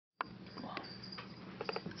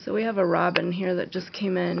So we have a robin here that just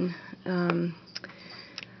came in,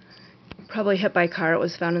 probably hit by a car. It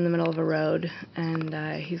was found in the middle of a road,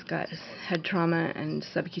 and he's got head trauma and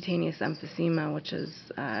subcutaneous emphysema, which is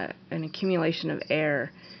an accumulation of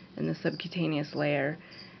air in the subcutaneous layer.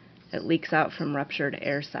 It leaks out from ruptured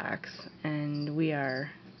air sacs, and we are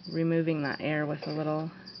removing that air with a little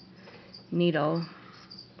needle,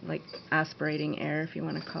 like aspirating air, if you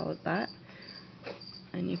want to call it that.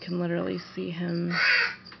 And you can literally see him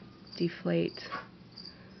deflate,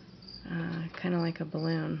 kind of like a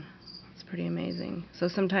balloon. It's pretty amazing. So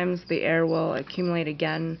sometimes the air will accumulate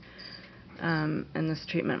again, and this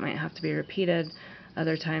treatment might have to be repeated.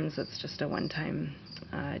 Other times it's just a one-time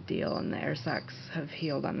deal, and the air sacs have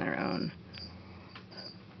healed on their own.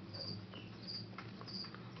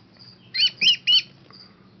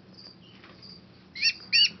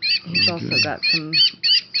 He's also got some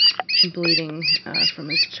bleeding from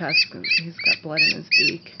his chest. He's got blood in his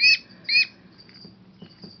beak.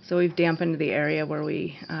 So we've dampened the area where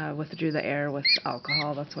we withdrew the air with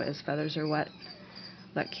alcohol. That's why his feathers are wet.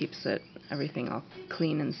 That keeps everything all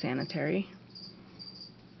clean and sanitary.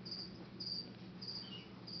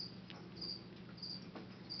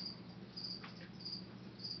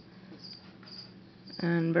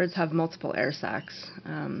 And birds have multiple air sacs.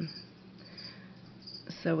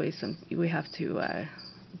 So we have to,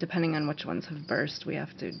 depending on which ones have burst, we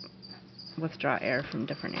have to withdraw air from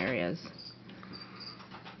different areas.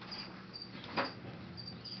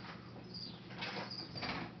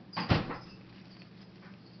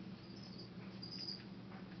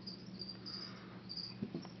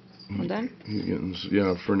 Well done? He's getting,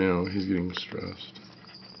 yeah, for now, he's getting stressed.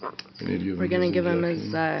 We're going to give him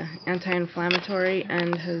his anti-inflammatory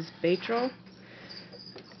and his Batril,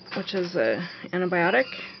 which is an antibiotic,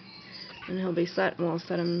 and he'll be set, and we'll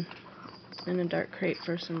set him in a dark crate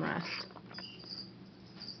for some rest.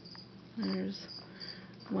 There's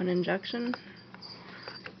one injection.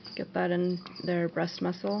 Get that in their breast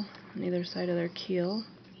muscle on either side of their keel.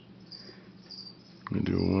 I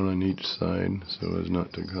do one on each side so as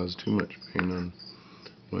not to cause too much pain on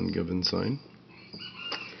one given side.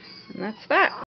 And that's that.